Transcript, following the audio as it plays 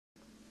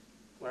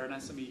where an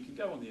SME can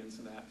go on the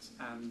internet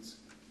and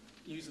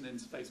use an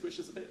interface which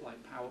is a bit like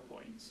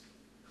PowerPoint,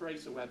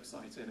 create a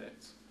website in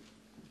it,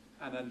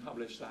 and then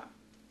publish that.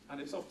 And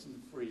it's often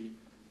free,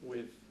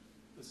 with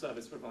the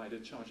service provider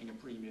charging a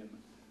premium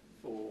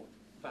for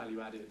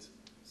value-added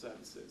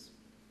services.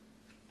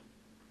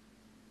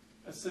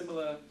 A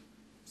similar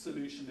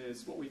solution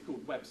is what we've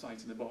called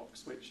Website in a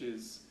Box, which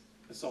is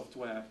a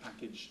software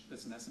package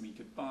that an SME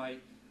could buy,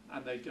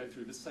 and they go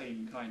through the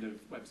same kind of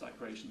website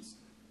creations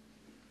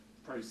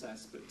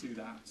process, but do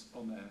that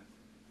on their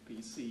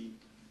PC,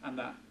 and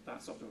that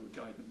software would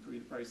guide them through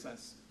the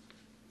process.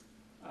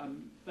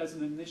 There's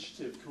an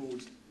initiative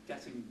called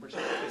Getting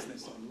British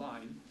Business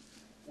Online,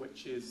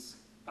 which is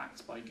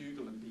backed by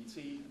Google and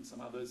BT and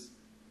some others,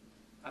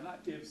 and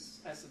that gives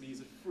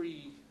SMEs a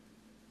free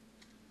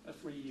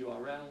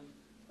URL,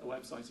 a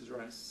website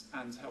address,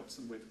 and helps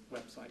them with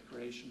website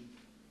creation.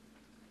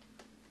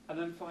 And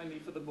then finally,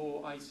 for the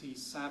more IT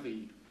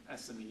savvy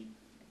SME,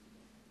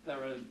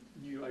 there are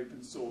new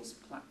open source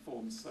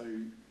platforms. So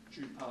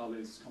Drupal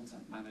is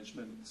content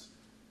management,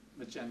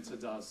 Magenta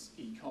does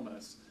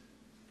e-commerce.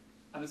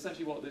 And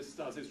essentially what this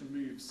does is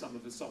remove some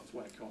of the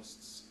software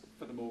costs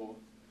for the more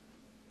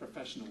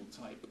professional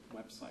type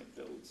website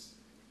builds.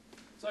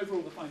 So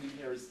overall, the finding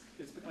here is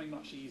it's becoming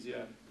much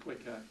easier,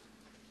 quicker,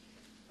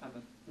 and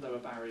the lower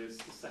barriers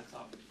to set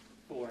up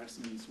for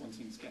SMEs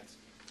wanting to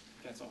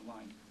get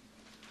online.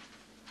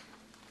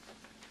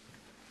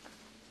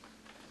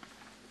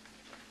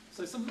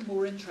 So some of the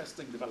more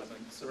interesting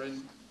developments are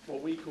in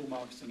what we call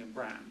marketing and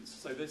brands.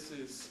 So this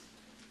is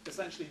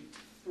essentially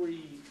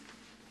three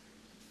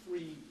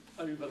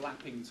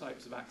overlapping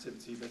types of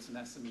activity that an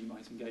SME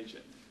might engage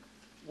in.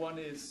 One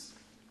is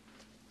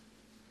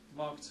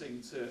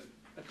marketing to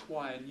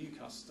acquire new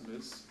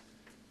customers.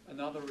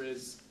 Another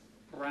is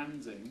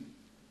branding,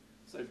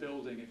 so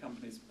building a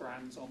company's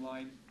brand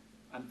online.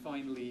 And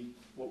finally,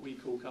 what we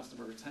call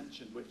customer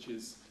retention, which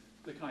is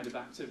the kind of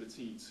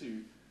activity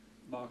to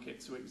market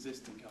to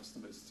existing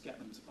customers to get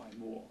them to buy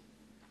more.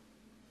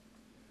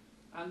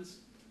 And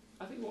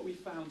I think what we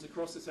found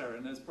across this area,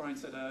 and as Brian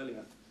said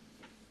earlier,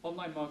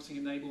 online marketing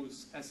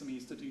enables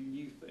SMEs to do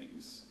new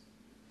things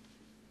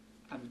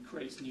and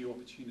creates new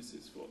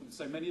opportunities for them.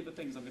 So many of the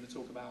things I'm going to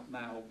talk about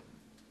now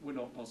were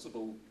not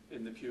possible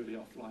in the purely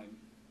offline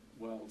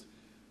world.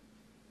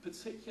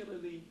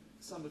 Particularly,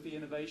 some of the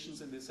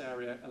innovations in this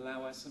area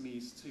allow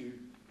SMEs to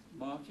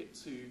market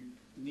to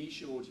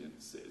niche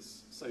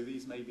audiences. So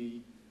these may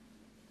be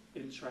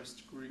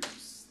interest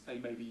groups, they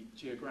may be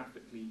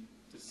geographically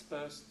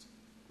dispersed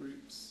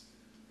groups,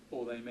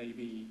 or they may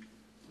be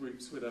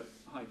groups with a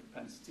high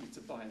propensity to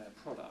buy their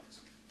product.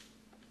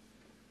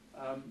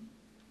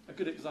 A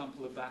good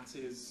example of that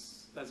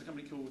is, there's a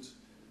company called,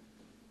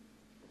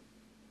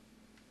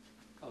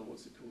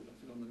 what's it called? I've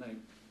forgotten the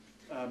name.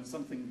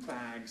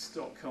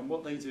 Somethingbags.com.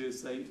 What they do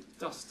is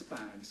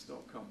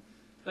dustbags.com.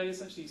 They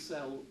essentially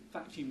sell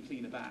vacuum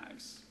cleaner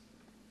bags.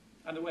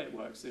 And the way it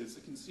works is a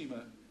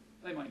consumer,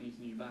 they might need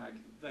a new bag.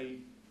 They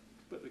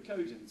put the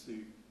code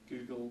into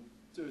Google,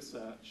 do a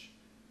search,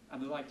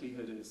 and the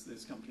likelihood is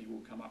this company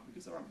will come up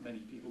because there aren't many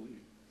people who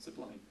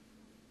supply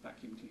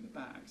vacuum cleaner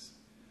bags.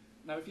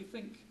 Now, if you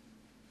think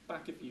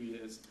back a few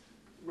years,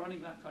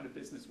 running that kind of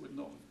business would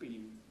not have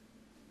been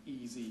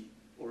easy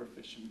or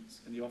efficient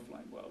in the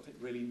offline world. It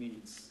really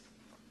needs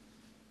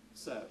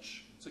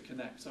search to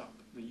connect up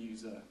the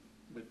user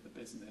with the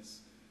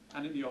business.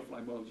 And in the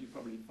offline world, you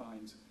probably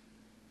find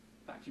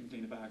vacuum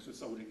cleaner bags were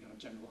sold in kind of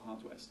general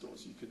hardware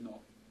stores. You could not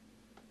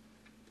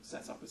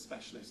set up a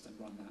specialist and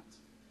run that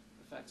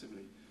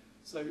effectively.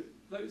 So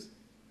those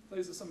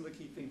are some of the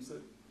key themes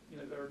that,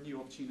 there are new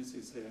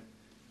opportunities here.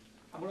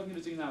 And what I'm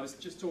going to do now is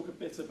just talk a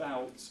bit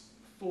about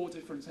 4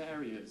 different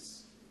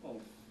areas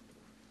of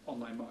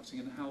online marketing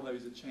and how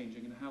those are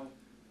changing, and how,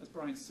 as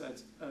Brian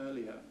said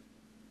earlier,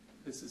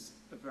 this is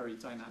a very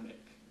dynamic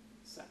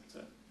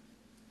sector.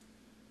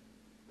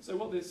 So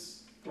what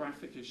this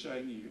graphic is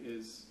showing you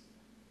is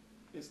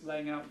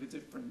laying out the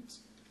different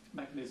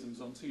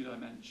mechanisms on 2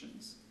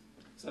 dimensions.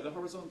 So the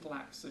horizontal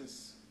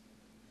axis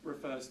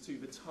refers to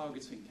the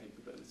targeting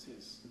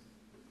capabilities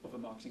of a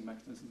marketing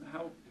mechanism.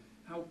 How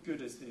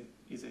good is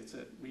it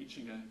at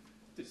reaching a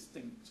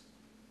distinct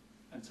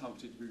and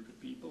targeted group of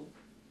people?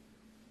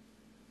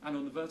 And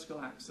on the vertical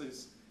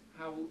axis,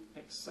 how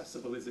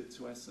accessible is it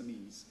to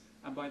SMEs?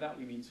 And by that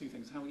we mean 2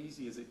 things. How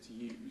easy is it to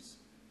use?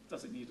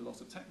 Does it need a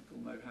lot of technical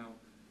know-how?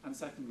 And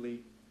secondly,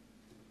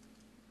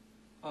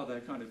 are there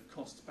kind of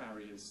cost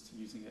barriers to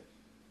using it?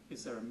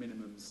 Is there a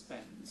minimum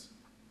spend?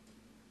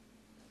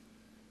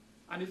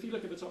 And if you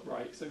look at the top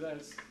right, so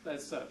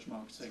there's search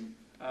marketing.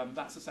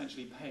 That's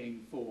essentially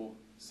paying for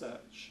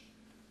search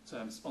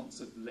term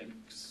sponsored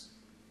links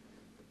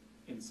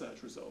in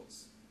search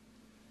results.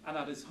 And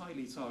that is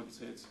highly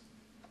targeted.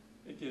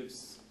 It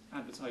gives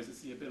advertisers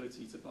the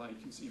ability to buy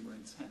consumer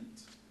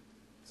intent.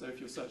 So if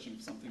you're searching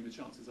for something, the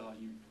chances are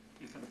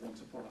you kind of want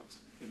a product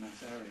in that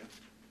area.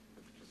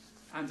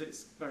 And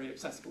it's very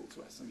accessible to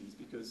SMEs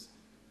because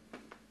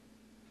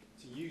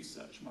to use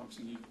search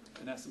marketing,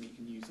 an SME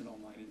can use an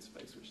online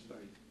interface, which is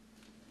very,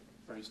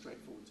 very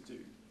straightforward to do.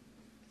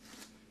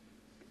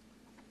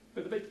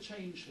 But the big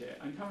change here,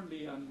 and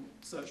currently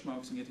search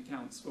marketing, it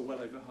accounts for well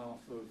over half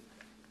of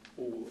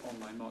all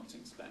online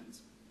marketing spend.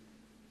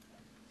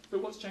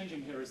 But what's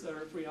changing here is there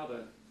are 3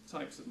 other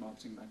types of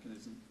marketing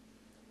mechanism,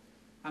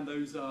 and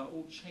those are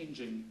all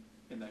changing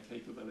in their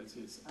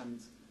capabilities, and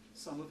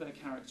some of their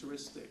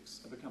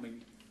characteristics are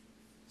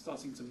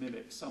starting to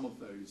mimic some of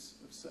those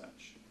of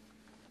search.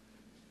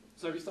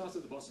 So if we start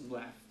at the bottom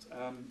left,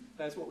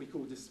 there's what we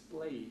call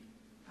display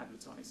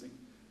advertising.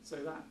 So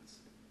that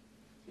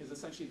is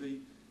essentially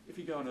if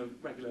you go on a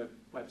regular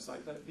website,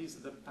 these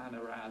are the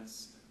banner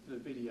ads, the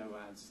video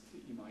ads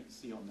that you might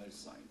see on those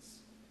sites.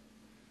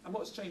 And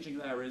what's changing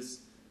there is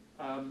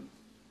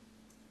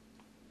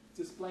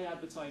display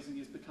advertising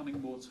is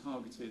becoming more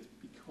targeted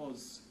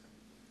because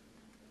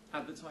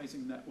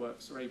advertising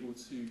networks are able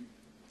to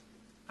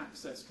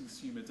access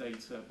consumer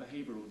data,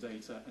 behavioural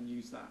data, and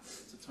use that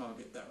to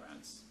target their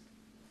ads.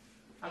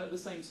 And at the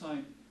same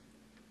time,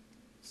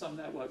 some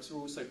networks are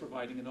also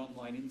providing an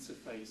online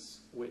interface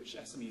which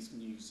SMEs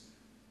can use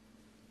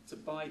to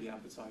buy the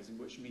advertising,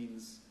 which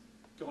means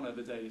gone are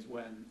the days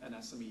when an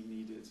SME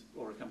needed,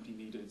 or a company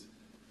needed,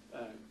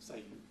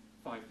 say,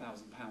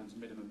 £5,000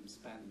 minimum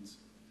spend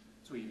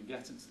to even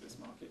get into this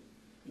market.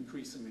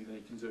 Increasingly, they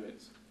can do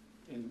it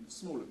in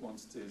smaller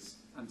quantities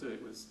and do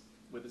it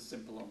with a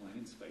simple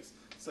online interface.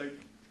 So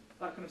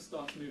that kind of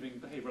starts moving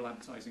behavioural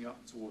advertising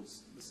up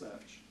towards the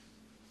search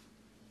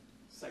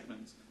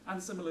segment.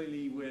 And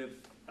similarly with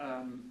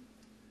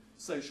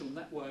social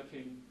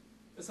networking,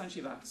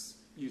 essentially that's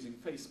using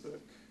Facebook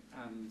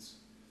and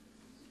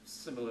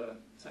similar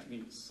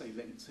techniques, say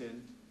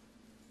LinkedIn.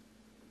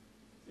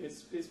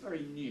 It's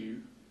very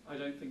new. I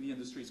don't think the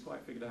industry's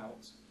quite figured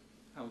out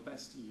how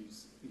best to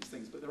use these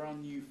things, but there are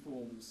new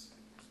forms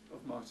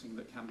of marketing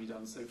that can be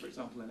done. So for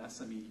example, an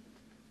SME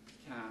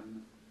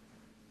can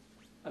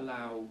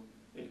allow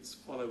its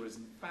followers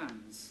and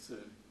fans to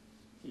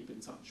keep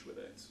in touch with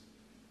it.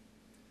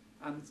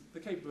 And the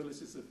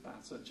capabilities of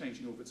that are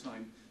changing all the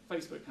time.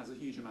 Facebook has a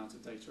huge amount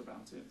of data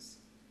about its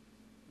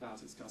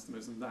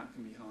customers, and that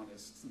can be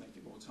harnessed to make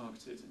it more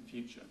targeted in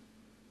future.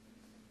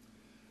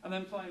 And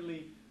then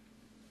finally,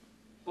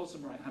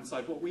 bottom right-hand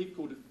side, what we've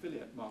called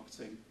affiliate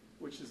marketing,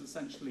 which is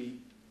essentially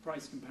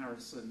price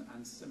comparison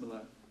and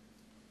similar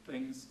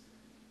things.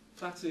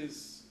 That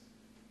is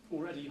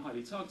already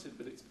highly targeted,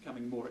 but it's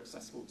becoming more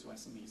accessible to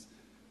SMEs.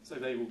 So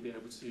they will be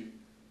able to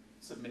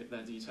submit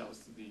their details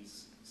to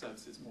these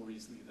services more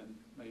easily than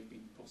may have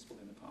been possible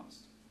in the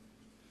past.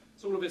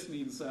 So all of this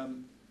means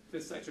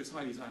this sector is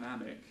highly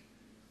dynamic.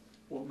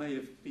 What may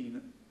have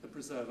been the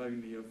preserve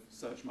only of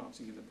search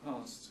marketing in the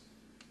past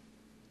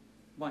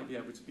might be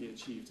able to be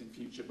achieved in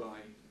future by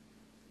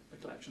a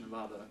collection of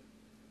other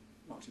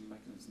marketing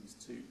mechanisms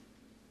too.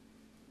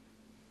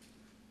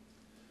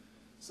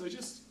 So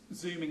just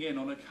zooming in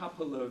on a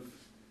couple of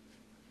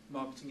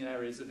marketing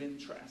areas of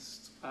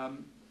interest.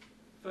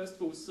 First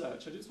of all,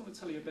 search. I just want to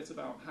tell you a bit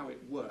about how it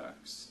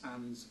works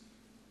and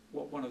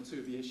what one or two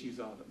of the issues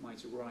are that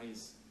might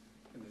arise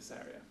in this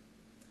area.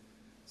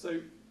 So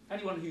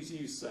anyone who's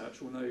used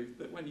search will know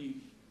that when you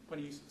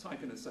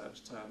type in a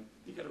search term,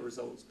 you get a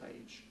results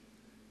page.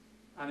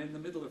 And in the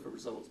middle of a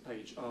results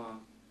page are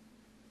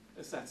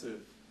a set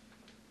of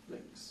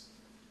links.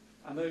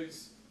 And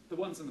the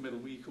ones in the middle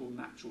we call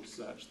natural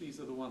search. These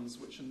are the ones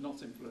which are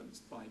not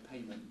influenced by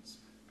payment.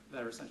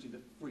 They're essentially the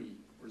free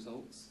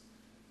results.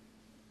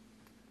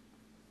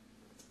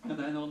 And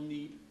then on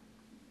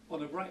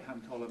a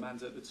right-hand column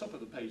and at the top of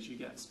the page you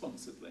get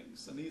sponsored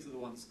links. And these are the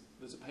ones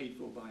that are paid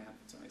for by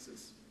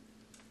advertisers.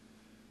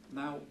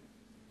 Now,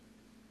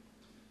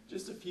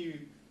 just a few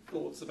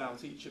thoughts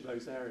about each of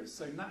those areas.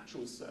 So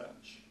natural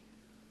search.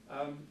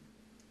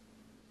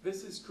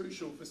 This is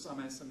crucial for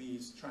some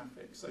SMEs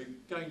traffic. So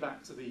going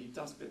back to the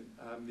dustbin,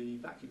 the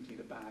vacuum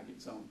cleaner bag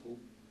example,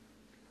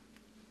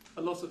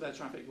 a lot of their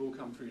traffic will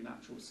come through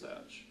natural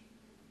search.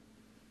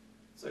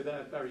 So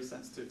they're very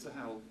sensitive to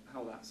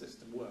how that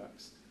system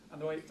works.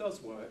 And the way it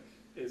does work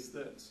is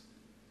that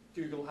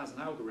Google has an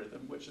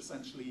algorithm which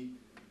essentially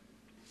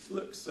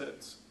looks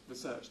at the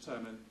search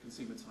term a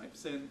consumer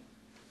types in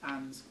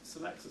and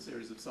selects a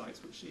series of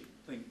sites which it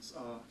thinks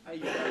are A,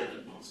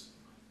 relevant,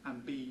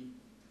 and B,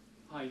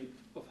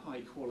 of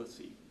high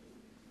quality.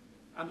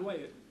 And the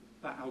way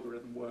that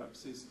algorithm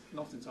works is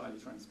not entirely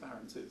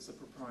transparent. It's a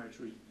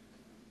proprietary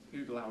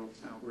Google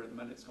algorithm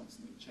and it's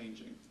constantly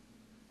changing.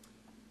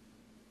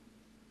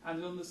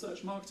 And on the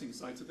search marketing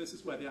side, so this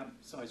is where the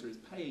advertiser is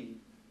paying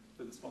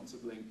for the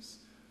sponsored links,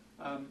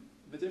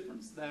 the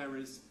difference there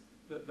is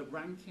that the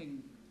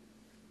ranking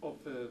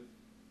of the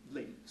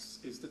links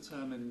is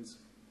determined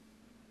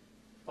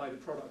by the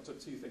product of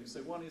two things.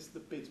 So one is the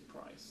bid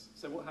price.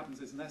 So what happens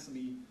is an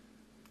SME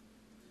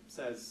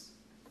says,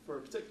 for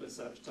a particular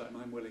search term,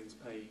 I'm willing to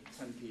pay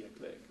 10p a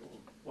click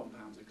or £1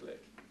 a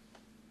click.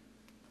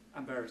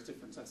 And various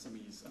different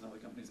SMEs and other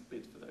companies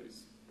bid for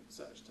those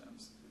search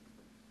terms.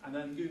 And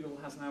then Google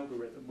has an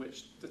algorithm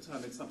which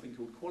determines something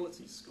called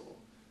quality score,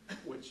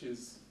 which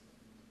is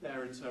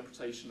their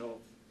interpretation of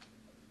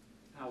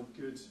how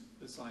good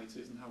the site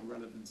is and how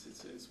relevant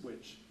it is,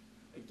 which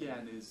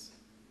again is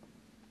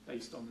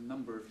based on a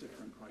number of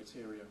different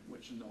criteria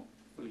which are not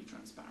fully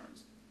transparent.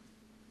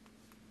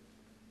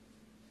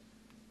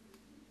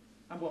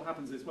 And what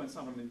happens is when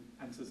someone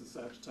enters a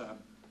search term,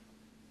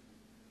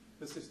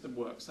 the system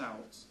works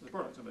out the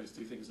product of those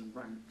two things and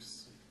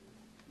ranks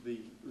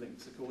the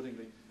links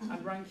accordingly.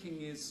 And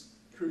ranking is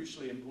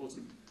crucially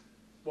important.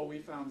 What we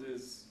found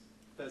is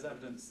there's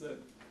evidence that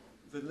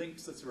the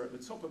links that are at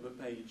the top of a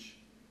page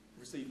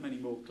receive many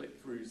more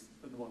click-throughs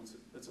than the ones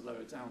that are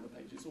lower down the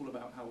page. It's all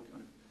about how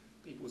kind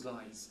of people's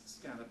eyes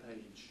scan a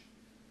page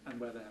and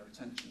where their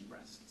attention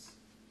rests.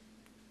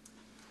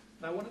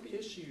 Now, one of the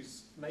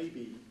issues may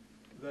be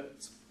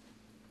that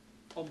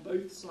on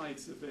both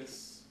sides of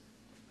this,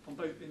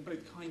 in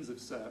both kinds of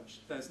search,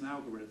 there's an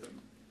algorithm.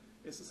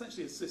 It's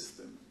essentially a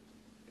system,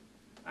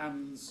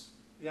 and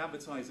the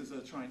advertisers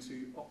are trying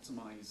to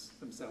optimize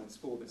themselves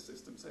for this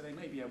system. So they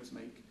may be able to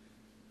make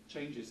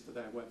changes to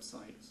their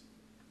website,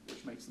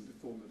 which makes them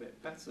perform a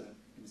bit better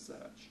in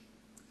search.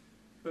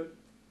 But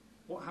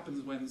what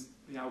happens when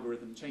the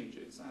algorithm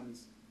changes? And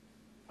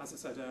as I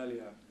said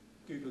earlier,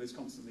 Google is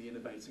constantly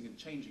innovating and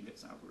changing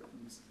its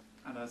algorithms.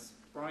 And as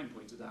Brian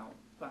pointed out,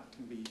 that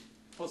can be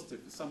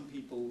positive for some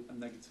people and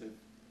negative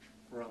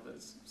for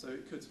others. So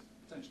it could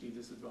potentially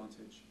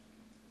disadvantage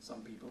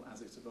some people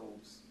as it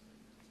evolves.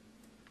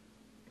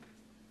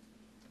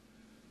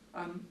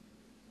 And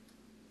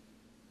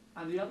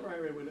the other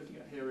area we're looking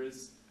at here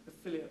is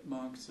affiliate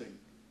marketing.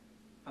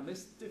 And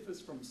this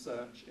differs from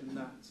search in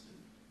that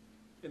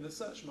in the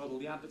search model,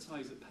 the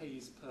advertiser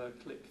pays per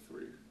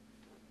click-through.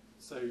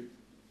 So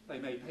they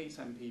may pay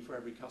 10p for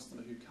every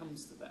customer who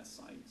comes to their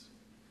site.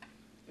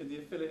 In the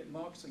affiliate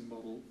marketing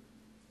model,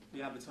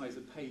 the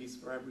advertiser pays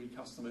for every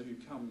customer who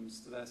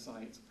comes to their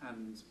site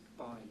and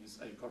buys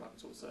a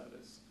product or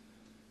service.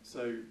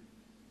 So,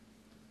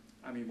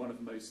 I mean, one of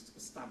the most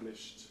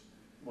established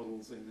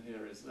models in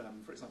here is,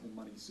 for example,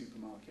 Money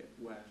Supermarket,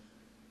 where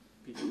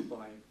people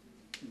buy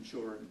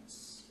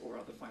insurance or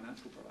other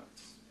financial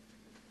products.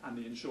 And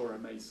the insurer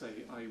may say,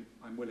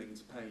 I'm willing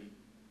to pay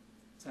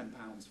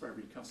 £10 for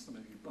every customer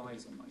who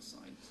buys on my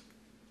site.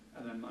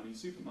 And then Money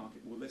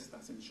Supermarket will list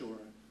that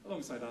insurer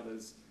alongside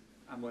others,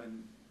 and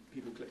when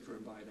people click through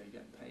and buy, they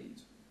get paid.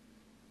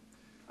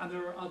 And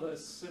there are other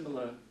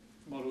similar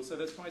models. So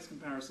there's price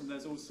comparison.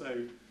 There's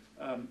also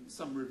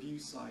some review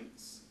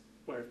sites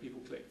where if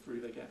people click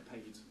through, they get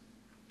paid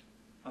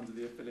under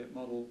the affiliate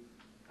model.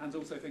 And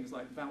also things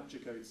like voucher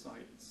code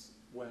sites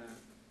where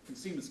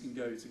consumers can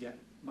go to get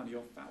money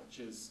off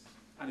vouchers,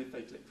 and if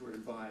they click through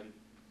and buy,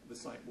 the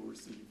site will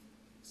receive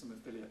some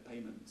affiliate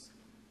payments.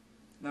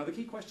 Now the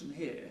key question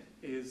here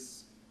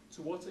is,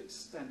 to what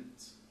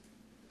extent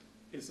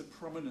is a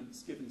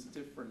prominence given to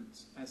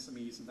different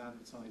SMEs and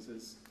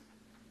advertisers,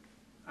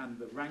 and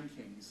the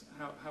rankings,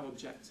 how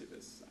objective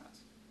is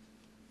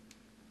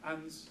that?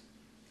 And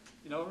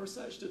our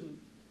research didn't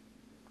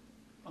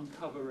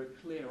uncover a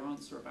clear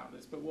answer about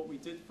this, but what we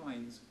did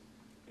find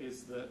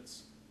is that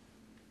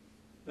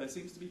there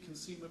seems to be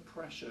consumer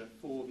pressure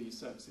for these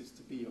services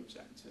to be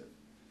objective.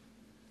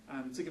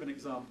 And to give an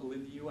example,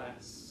 in the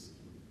US,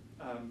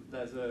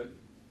 there's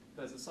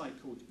a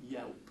site called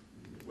Yelp,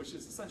 which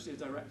is essentially a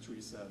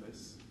directory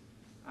service,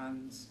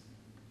 and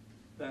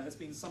there has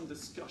been some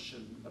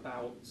discussion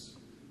about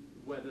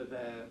whether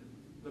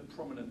the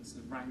prominence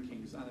and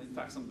rankings, and in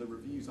fact some of the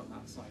reviews on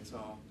that site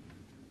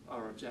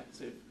are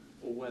objective,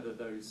 or whether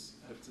those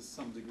have to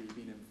some degree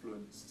been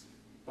influenced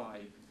by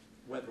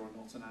whether or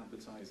not an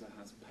advertiser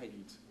has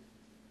paid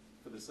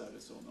for the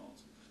service or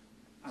not.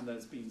 And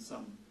there's been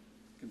some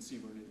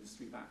consumer and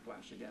industry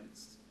backlash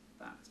against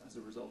that as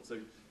a result. So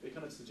it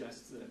kind of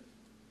suggests that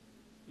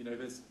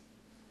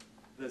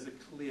there's a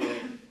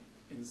clear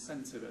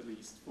incentive, at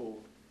least,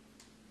 for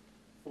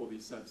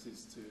these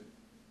services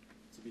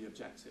to be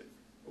objective,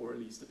 or at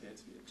least appear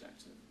to be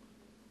objective.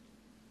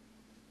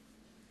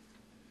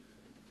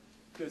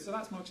 Good, so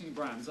that's marketing and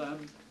brands. The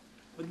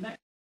next